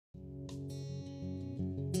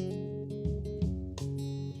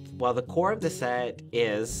Well, the core of the set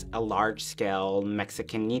is a large-scale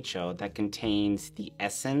Mexican nicho that contains the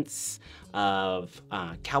essence of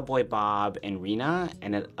Cowboy Bob and Rena,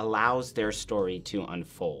 and it allows their story to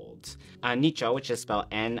unfold. Nicho, which is spelled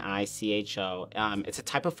N-I-C-H-O, it's a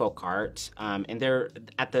type of folk art, and they're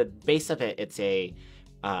at the base of it,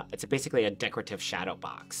 it's basically a decorative shadow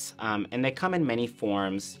box, and they come in many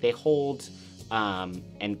forms. They hold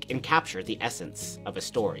and capture the essence of a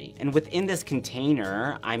story. And within this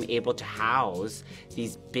container, I'm able to house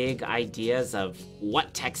these big ideas of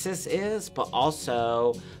what Texas is, but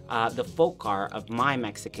also the folk art of my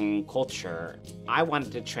Mexican culture. I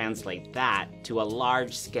wanted to translate that to a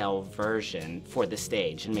large-scale version for the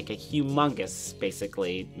stage and make a humongous,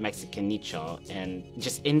 basically, Mexican nicho and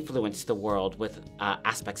just influence the world with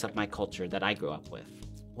aspects of my culture that I grew up with.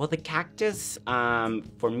 Well, the cactus,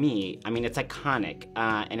 for me, I mean, it's iconic,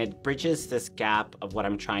 and it bridges this gap of what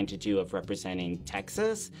I'm trying to do of representing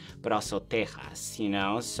Texas, but also Texas, you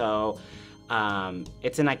know? So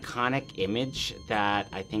it's an iconic image that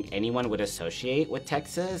I think anyone would associate with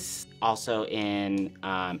Texas. Also in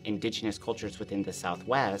indigenous cultures within the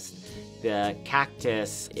Southwest, the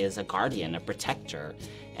cactus is a guardian, a protector.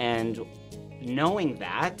 And knowing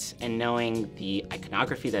that and knowing the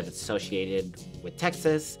iconography that is associated with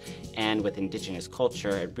Texas and with indigenous culture,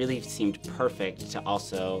 it really seemed perfect to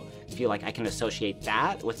also feel like I can associate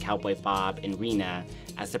that with Cowboy Bob and Rena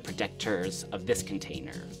as the protectors of this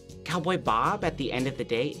container. Cowboy Bob, at the end of the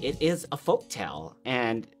day, it is a folktale,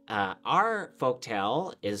 and our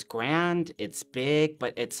folktale is grand, it's big,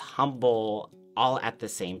 but it's humble all at the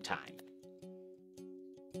same time.